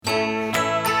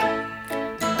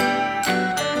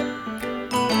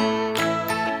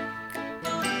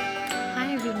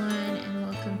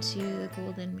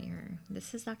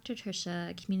Dr.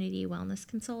 Trisha, community wellness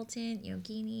consultant,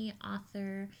 yogini,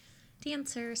 author,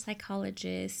 dancer,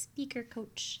 psychologist, speaker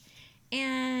coach,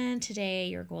 and today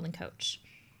your golden coach.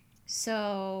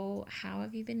 So, how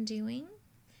have you been doing?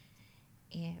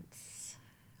 It's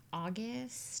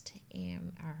August,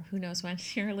 or who knows when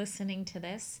you're listening to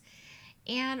this.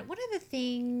 And one of the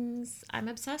things, I'm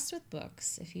obsessed with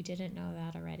books, if you didn't know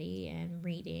that already, and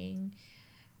reading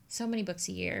so many books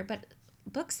a year. But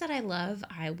books that I love,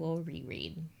 I will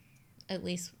reread at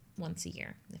least once a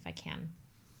year if I can.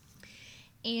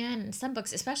 And some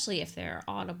books, especially if they're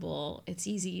audible, it's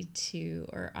easy to,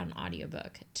 or an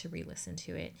audiobook, to re-listen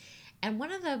to it. And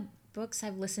one of the books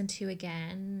I've listened to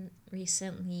again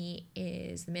recently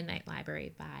is The Midnight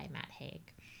Library by Matt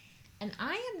Haig. And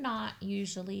I am not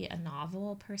usually a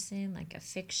novel person, like a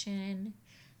fiction.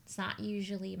 It's not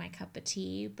usually my cup of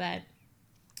tea, but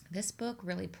this book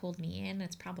really pulled me in.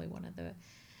 It's probably one of the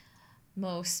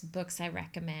most books I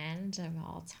recommend of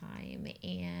all time.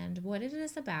 And what it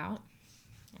is about,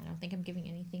 I don't think I'm giving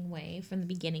anything away from the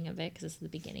beginning of it, because this is the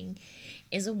beginning,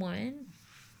 is a woman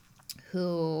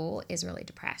who is really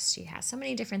depressed. She has so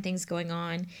many different things going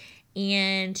on,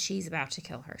 and she's about to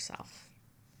kill herself.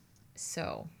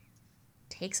 So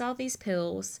takes all these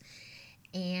pills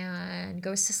and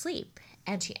goes to sleep.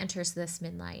 And she enters this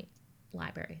midnight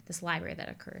library, this library that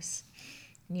occurs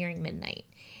nearing midnight.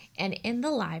 And in the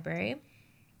library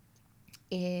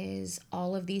is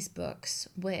all of these books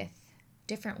with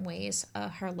different ways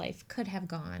her life could have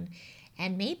gone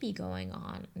and may be going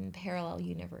on in parallel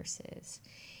universes.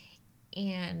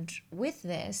 And with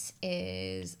this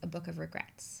is a book of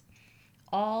regrets.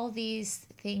 All these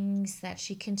things that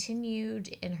she continued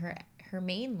in her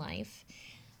main life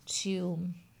to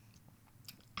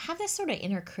have this sort of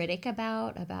inner critic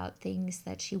about things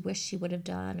that she wished she would have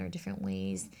done, or different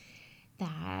ways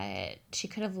that she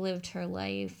could have lived her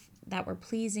life that were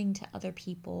pleasing to other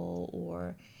people,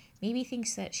 or maybe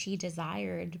things that she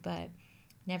desired but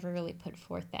never really put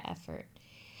forth the effort.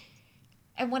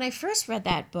 And when I first read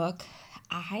that book,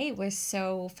 I was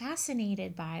so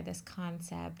fascinated by this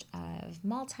concept of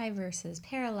multiverses,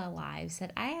 parallel lives,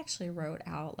 that I actually wrote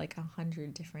out like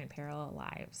 100 different parallel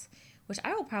lives, which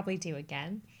I will probably do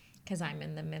again, because I'm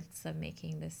in the midst of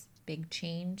making this big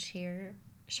change here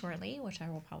shortly, which I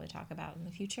will probably talk about in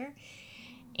the future.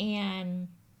 And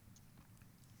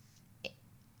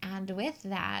with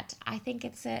that, I think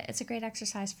it's a great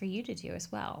exercise for you to do as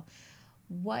well.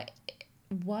 What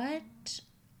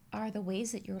are the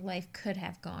ways that your life could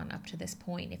have gone up to this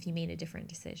point if you made a different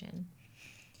decision?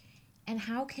 And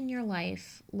how can your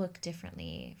life look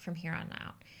differently from here on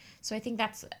out? So I think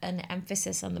that's an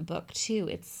emphasis on the book too.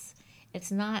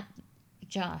 It's not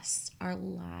just our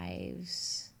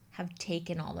lives have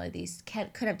taken all of these,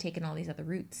 could have taken all these other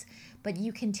routes, but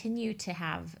you continue to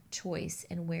have choice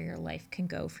in where your life can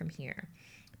go from here.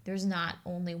 There's not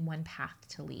only one path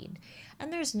to lead,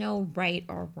 and there's no right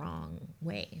or wrong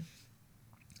way.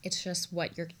 It's just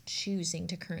what you're choosing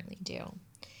to currently do.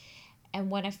 And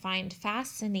what I find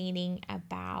fascinating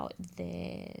about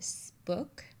this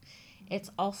book,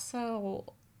 it's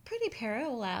also pretty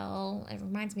parallel. It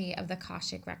reminds me of the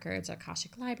Akashic Records or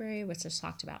Akashic Library, which is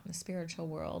talked about in the spiritual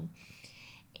world,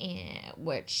 and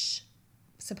which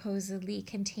supposedly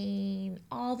contain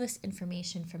all this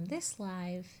information from this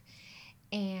life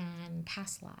and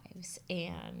past lives,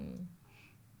 and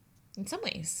in some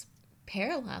ways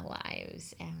parallel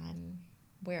lives, and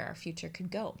where our future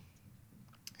could go.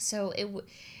 So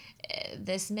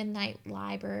this midnight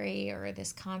library, or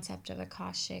this concept of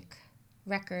Akashic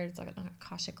Records, or an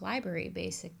Akashic Library,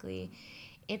 basically,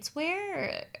 it's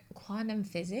where quantum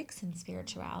physics and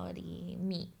spirituality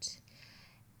meet.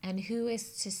 And who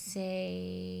is to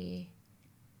say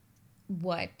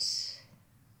what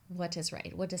is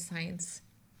right? What does science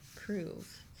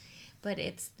prove? But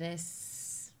it's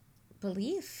this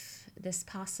belief, this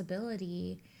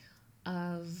possibility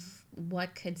of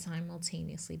what could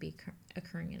simultaneously be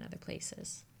occurring in other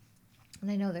places.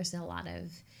 And I know there's a lot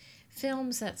of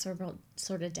films that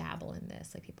sort of dabble in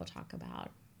this, like people talk about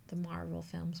the Marvel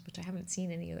films, which I haven't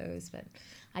seen any of those, but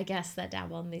I guess that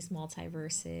dabble in these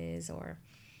multiverses, or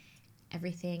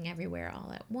everything everywhere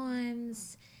all at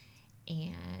once.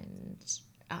 And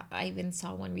I even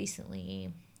saw one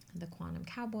recently, The Quantum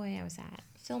Cowboy. I was at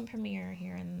film premiere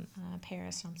here in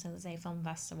Paris, Champs-Élysées Film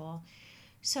Festival.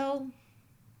 So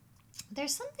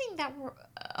there's something that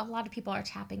a lot of people are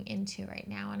tapping into right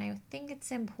now, and I think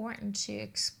it's important to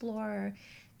explore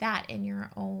that in your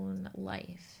own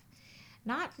life.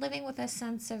 Not living with a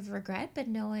sense of regret, but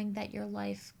knowing that your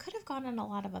life could have gone in a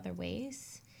lot of other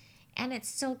ways, and it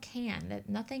still can, that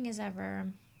nothing is ever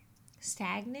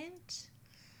stagnant.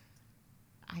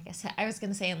 I guess I was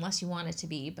going to say unless you want it to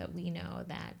be, but we know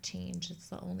that change is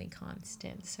the only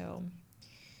constant. So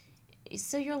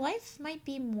your life might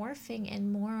be morphing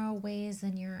in more ways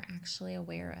than you're actually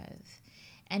aware of.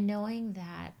 And knowing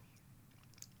that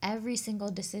every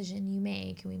single decision you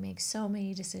make, and we make so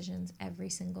many decisions every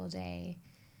single day,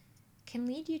 can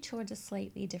lead you towards a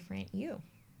slightly different you.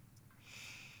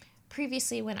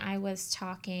 Previously, when I was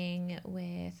talking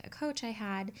with a coach I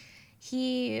had,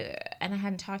 and I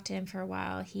hadn't talked to him for a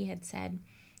while, he had said,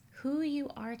 who you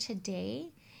are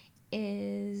today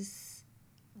is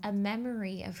a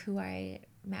memory of who I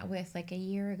met with like a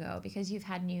year ago, because you've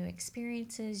had new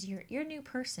experiences, you're a new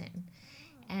person.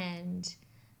 And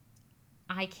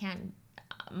I'm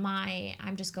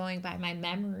just going by my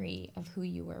memory of who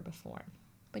you were before.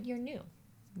 But you're new.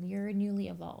 You're newly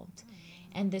evolved.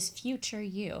 And this future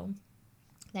you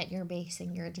that you're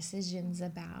basing your decisions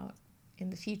about in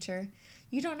the future,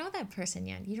 you don't know that person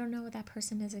yet. You don't know what that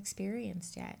person has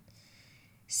experienced yet.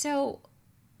 So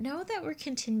know that we're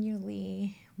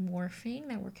continually morphing,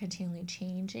 that we're continually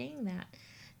changing, that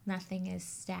nothing is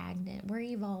stagnant. We're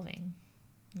evolving.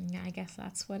 And I guess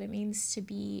that's what it means to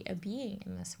be a being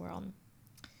in this world.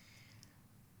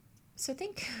 So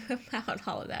think about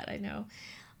all of that. I know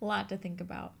a lot to think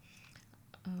about.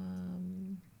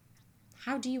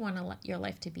 How do you want your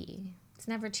life to be? It's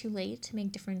never too late to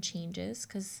make different changes,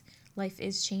 because life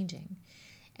is changing.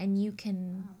 And you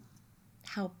can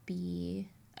help be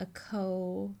a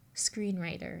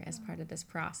co-screenwriter as part of this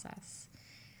process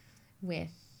with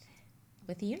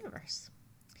the universe.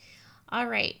 All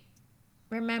right.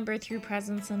 Remember, through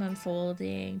presence and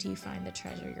unfolding, do you find the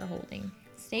treasure you're holding?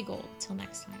 Stay gold. Till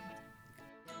next time.